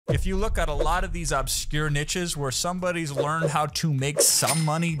If you look at a lot of these obscure niches where somebody's learned how to make some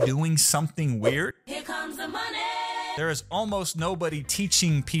money doing something weird, Here comes the money. there is almost nobody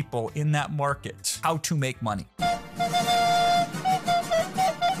teaching people in that market how to make money.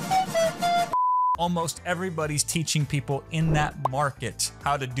 Almost everybody's teaching people in that market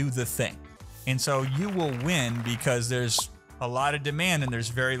how to do the thing. And so you will win because there's a lot of demand and there's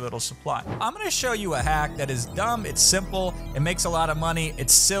very little supply. I'm gonna show you a hack that is dumb, it's simple, it makes a lot of money,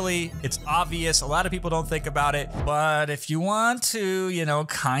 it's silly, it's obvious, a lot of people don't think about it, but if you want to, you know,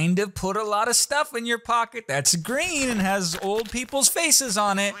 kind of put a lot of stuff in your pocket that's green and has old people's faces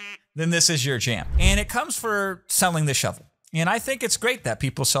on it, then this is your jam. And it comes for selling the shovel. And I think it's great that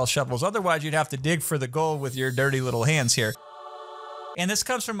people sell shovels, otherwise you'd have to dig for the gold with your dirty little hands here. And this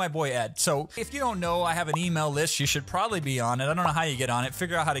comes from my boy Ed. So if you don't know, I have an email list. You should probably be on it. I don't know how you get on it.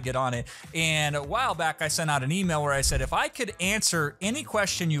 Figure out how to get on it. And a while back, I sent out an email where I said, if I could answer any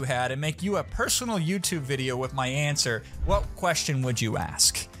question you had and make you a personal YouTube video with my answer, what question would you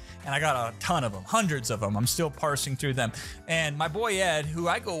ask? And I got a ton of them, hundreds of them. I'm still parsing through them. And my boy Ed, who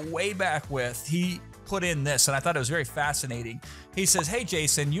I go way back with, he put in this, and I thought it was very fascinating. He says, hey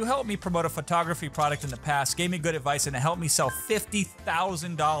Jason, you helped me promote a photography product in the past, gave me good advice, and it helped me sell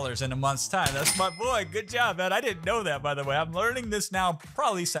 $50,000 in a month's time. That's my boy. Good job, man. I didn't know that, by the way. I'm learning this now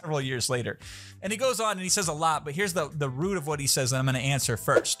probably several years later. And he goes on and he says a lot, but here's the root of what he says, and I'm going to answer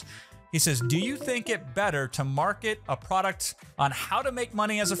first. He says, do you think it better to market a product on how to make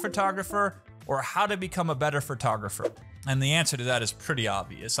money as a photographer or how to become a better photographer? And the answer to that is pretty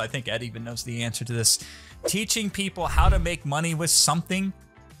obvious. I think Ed even knows the answer to this. Teaching people how to make money with something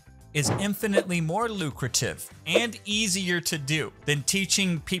is infinitely more lucrative and easier to do than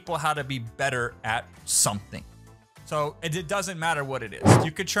teaching people how to be better at something. So it doesn't matter what it is.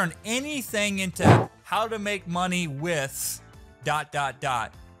 You could turn anything into how to make money with ...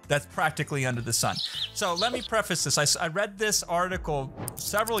 That's practically under the sun. So let me preface this. I read this article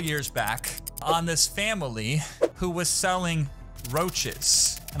several years back on this family who was selling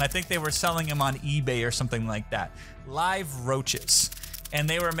roaches. And I think they were selling them on eBay or something like that. Live roaches. And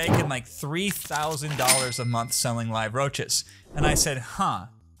they were making like $3,000 a month selling live roaches. And I said,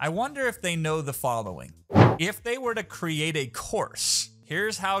 I wonder if they know the following. If they were to create a course,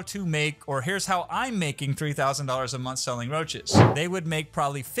 here's how to make, or here's how I'm making $3,000 a month selling roaches, they would make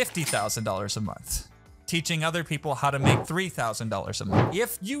probably $50,000 a month, teaching other people how to make $3,000 a month.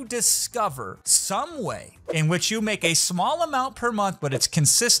 If you discover some way in which you make a small amount per month, but it's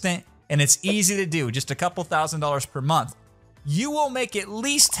consistent and it's easy to do, just a couple $1,000s per month, you will make at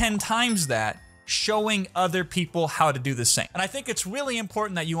least 10 times that showing other people how to do the same. And I think it's really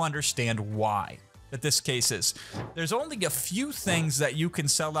important that you understand why that this case is. There's only a few things that you can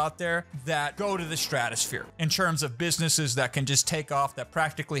sell out there that go to the stratosphere in terms of businesses that can just take off, that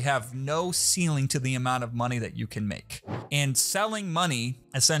practically have no ceiling to the amount of money that you can make. And selling money,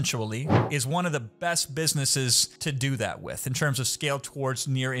 essentially, is one of the best businesses to do that with in terms of scale towards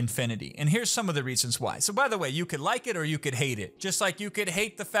near infinity. And here's some of the reasons why. So by the way, you could like it or you could hate it. Just like you could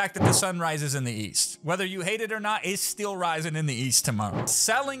hate the fact that the sun rises in the east. Whether you hate it or not, it's still rising in the east tomorrow.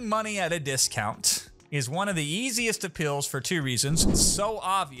 Selling money at a discount is one of the easiest appeals for two reasons. It's so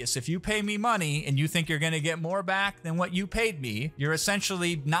obvious. If you pay me money and you think you're gonna get more back than what you paid me, you're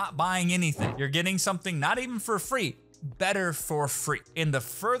essentially not buying anything. You're getting something not even for free, better for free. And the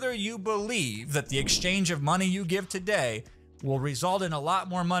further you believe that the exchange of money you give today will result in a lot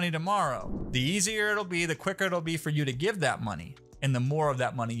more money tomorrow, the easier it'll be, the quicker it'll be for you to give that money, and the more of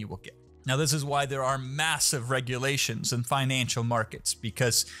that money you will get. Now, this is why there are massive regulations in financial markets,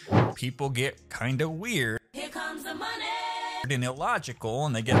 because people get kind of weird. Here comes the money. And illogical,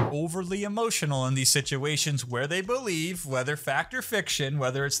 and they get overly emotional in these situations where they believe, whether fact or fiction,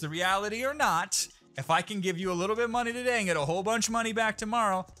 whether it's the reality or not, if I can give you a little bit of money today and get a whole bunch of money back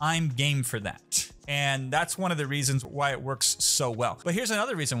tomorrow, I'm game for that. And that's one of the reasons why it works so well. But here's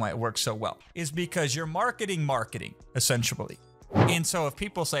another reason why it works so well, is because you're marketing, essentially. And so if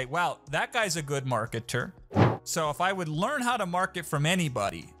people say, wow, that guy's a good marketer, so if I would learn how to market from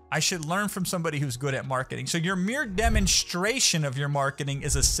anybody, I should learn from somebody who's good at marketing. So your mere demonstration of your marketing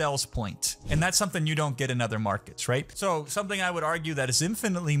is a sales point. And that's something you don't get in other markets, right? So something I would argue that is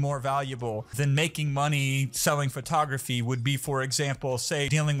infinitely more valuable than making money selling photography would be, for example, say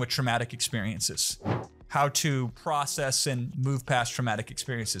dealing with traumatic experiences. How to process and move past traumatic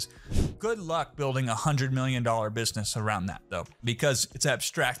experiences. Good luck building $100 million business around that though, because it's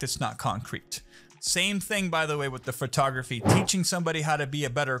abstract, it's not concrete. Same thing, by the way, with the photography. Teaching somebody how to be a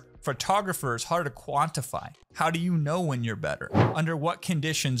better photographer is hard to quantify. How do you know when you're better? Under what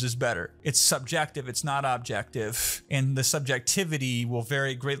conditions is better? It's subjective, it's not objective. And the subjectivity will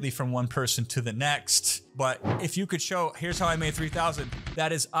vary greatly from one person to the next. But if you could show, here's how I made 3,000,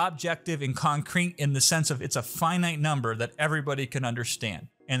 that is objective and concrete in the sense of it's a finite number that everybody can understand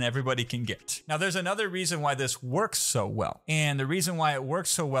and everybody can get. Now, there's another reason why this works so well. And the reason why it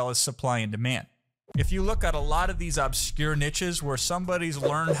works so well is supply and demand. If you look at a lot of these obscure niches where somebody's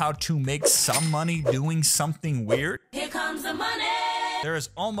learned how to make some money doing something weird, Here comes the money. there is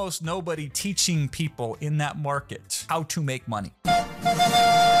almost nobody teaching people in that market how to make money.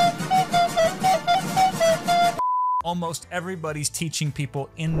 Almost everybody's teaching people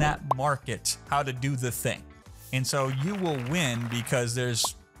in that market how to do the thing. And so you will win because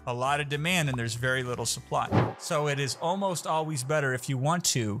there's a lot of demand and there's very little supply. So it is almost always better, if you want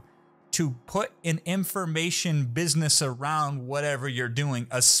to put an information business around whatever you're doing,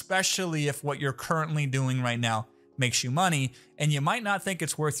 especially if what you're currently doing right now makes you money. And you might not think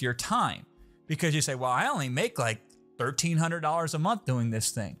it's worth your time because you say, well, I only make like $1,300 a month doing this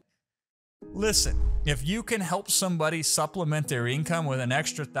thing. Listen, if you can help somebody supplement their income with an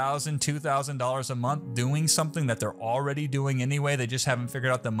extra $1,000, $2,000 a month doing something that they're already doing anyway, they just haven't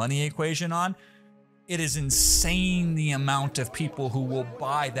figured out the money equation on, it is insane the amount of people who will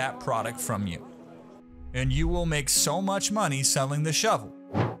buy that product from you. And you will make so much money selling the shovel.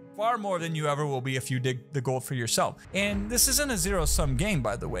 Far more than you ever will be if you dig the gold for yourself. And this isn't a zero-sum game,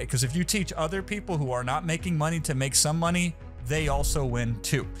 by the way, because if you teach other people who are not making money to make some money, they also win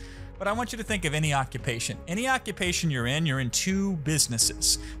too. But I want you to think of any occupation. Any occupation you're in two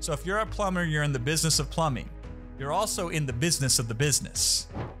businesses. So if you're a plumber, you're in the business of plumbing. You're also in the business of the business.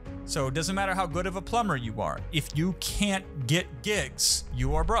 So it doesn't matter how good of a plumber you are. If you can't get gigs,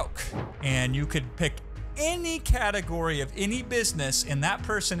 you are broke. And you could pick any category of any business, and that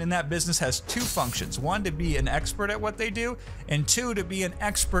person in that business has two functions. One, to be an expert at what they do, and two, to be an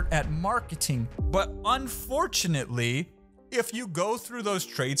expert at marketing. But unfortunately, if you go through those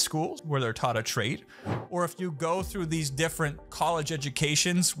trade schools where they're taught a trade, or if you go through these different college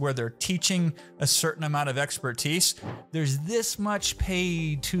educations where they're teaching a certain amount of expertise, there's this much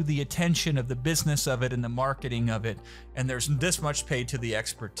paid to the attention of the business of it and the marketing of it, and there's this much paid to the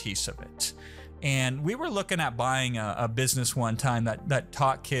expertise of it. And we were looking at buying a business one time that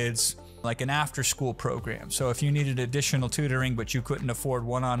taught kids like an after-school program. So if you needed additional tutoring, but you couldn't afford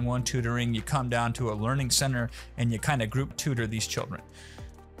one-on-one tutoring, you come down to a learning center and you kind of group tutor these children.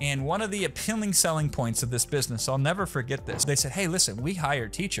 And one of the appealing selling points of this business, I'll never forget this. They said, hey, listen, we hire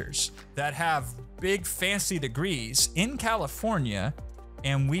teachers that have big fancy degrees in California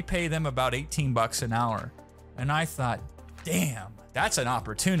and we pay them about 18 bucks an hour. And I thought, damn, that's an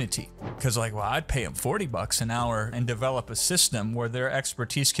opportunity. Because like, well, I'd pay them 40 bucks an hour and develop a system where their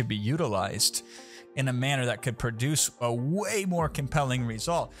expertise could be utilized in a manner that could produce a way more compelling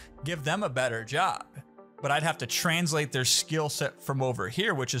result, give them a better job. But I'd have to translate their skill set from over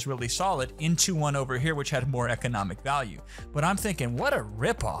here, which is really solid, into one over here, which had more economic value. But I'm thinking, what a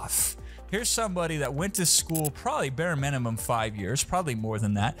ripoff. Here's somebody that went to school, probably bare minimum 5 years, probably more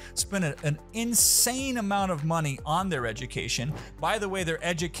than that, spent an insane amount of money on their education. By the way, their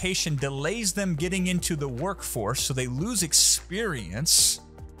education delays them getting into the workforce, so they lose experience,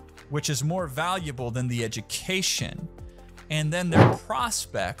 which is more valuable than the education. And then their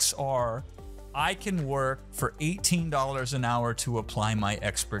prospects are, I can work for $18 an hour to apply my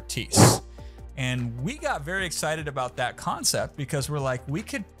expertise. And we got very excited about that concept because we're like, we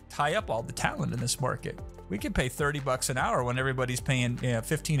could tie up all the talent in this market. We could pay 30 bucks an hour when everybody's paying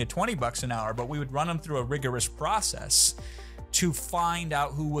 15 to 20 bucks an hour, but we would run them through a rigorous process to find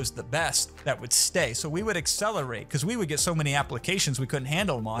out who was the best that would stay. So we would accelerate because we would get so many applications we couldn't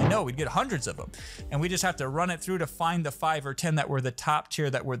handle them all. I know we'd get hundreds of them, and we just have to run it through to find the 5 or 10 that were the top tier,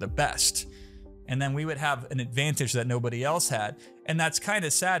 that were the best. And then we would have an advantage that nobody else had. And that's kind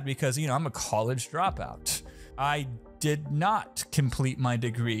of sad because, you know, I'm a college dropout. I did not complete my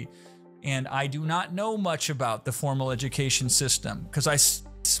degree, and I do not know much about the formal education system because I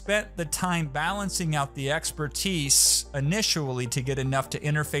spent the time balancing out the expertise initially to get enough to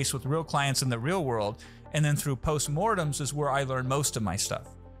interface with real clients in the real world, and then through postmortems is where I learned most of my stuff.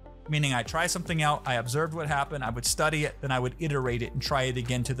 Meaning I try something out, I observed what happened, I would study it, then I would iterate it and try it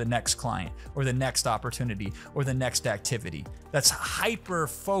again to the next client or the next opportunity or the next activity. That's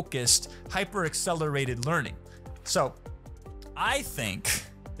hyper-focused, hyper-accelerated learning. So I think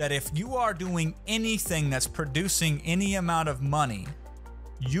that if you are doing anything that's producing any amount of money,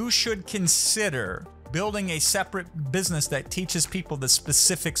 you should consider building a separate business that teaches people the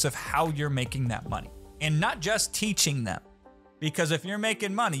specifics of how you're making that money. And not just teaching them. Because if you're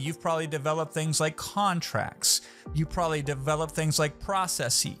making money, you've probably developed things like contracts. You probably developed things like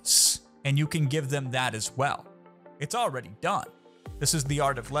processes. And you can give them that as well. It's already done. This is the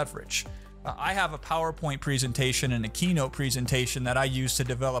art of leverage. I have a PowerPoint presentation and a keynote presentation that I use to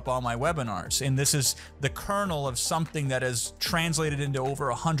develop all my webinars. And this is the kernel of something that has translated into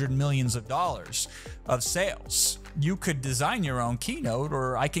over $100 million of sales. You could design your own keynote,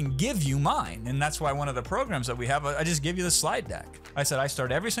 or I can give you mine. And that's why one of the programs that we have, I just give you the slide deck. I said, I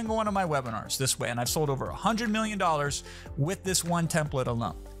start every single one of my webinars this way, and I've sold over $100 million with this one template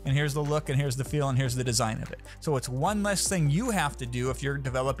alone. And here's the look, and here's the feel, and here's the design of it. So it's one less thing you have to do if you're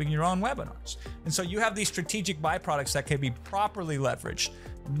developing your own webinars. And so you have these strategic byproducts that can be properly leveraged.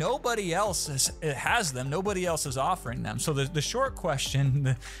 Nobody else has them. Nobody else is offering them. So the short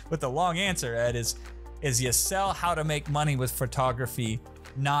question with the long answer, Ed, is you sell how to make money with photography,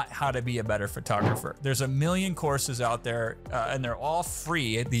 not how to be a better photographer. There's a million courses out there, and they're all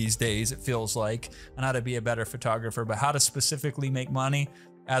free these days, it feels like, on how to be a better photographer, but how to specifically make money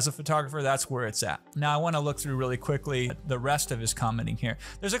as a photographer, that's where it's at. Now, I want to look through really quickly the rest of his commenting here.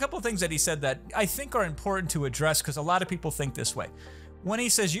 There's a couple of things that he said that I think are important to address because a lot of people think this way. When he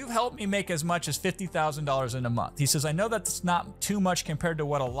says, you've helped me make as much as $50,000 in a month, he says, I know that's not too much compared to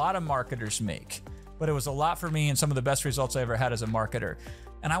what a lot of marketers make, but it was a lot for me and some of the best results I ever had as a marketer.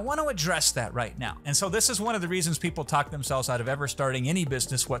 And I want to address that right now. And so this is one of the reasons people talk themselves out of ever starting any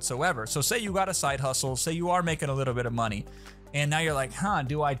business whatsoever. So say you got a side hustle, say you are making a little bit of money, and now you're like,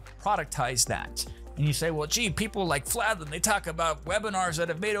 do I productize that? And you say, well, gee, people like Fladlien, they talk about webinars that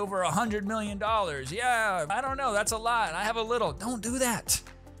have made over $100 million. Yeah, I don't know, that's a lot. I have a little. Don't do that.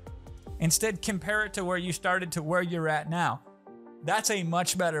 Instead, compare it to where you started to where you're at now. That's a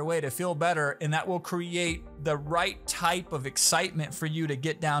much better way to feel better, and that will create the right type of excitement for you to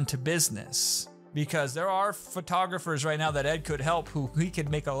get down to business. Because there are photographers right now that Ed could help who he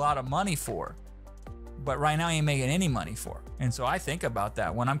could make a lot of money for. But right now he ain't making any money for. And so I think about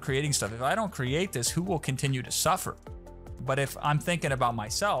that when I'm creating stuff. If I don't create this, who will continue to suffer? But if I'm thinking about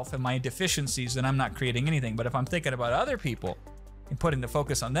myself and my deficiencies, then I'm not creating anything. But if I'm thinking about other people and putting the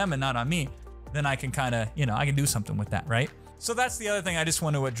focus on them and not on me, then I can kind of, I can do something with that, right? So that's the other thing I just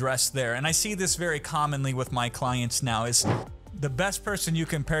want to address there. And I see this very commonly with my clients now is the best person you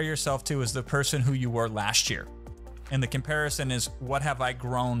compare yourself to is the person who you were last year. And the comparison is, what have I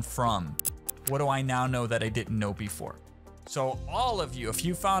grown from? What do I now know that I didn't know before? So all of you, if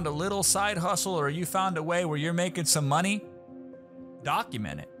you found a little side hustle or you found a way where you're making some money,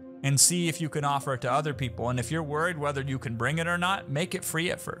 document it and see if you can offer it to other people. And if you're worried whether you can bring it or not, make it free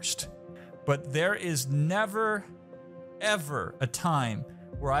at first. But there is never, ever a time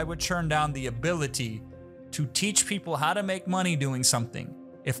where I would turn down the ability to teach people how to make money doing something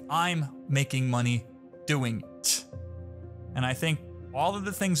if I'm making money doing it. And I think all of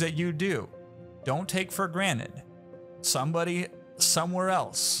the things that you do, don't take for granted. Somebody somewhere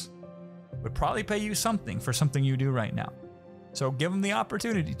else would probably pay you something for something you do right now. So give them the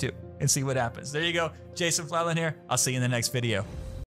opportunity to and see what happens. There you go. Jason Fladlien here. I'll see you in the next video.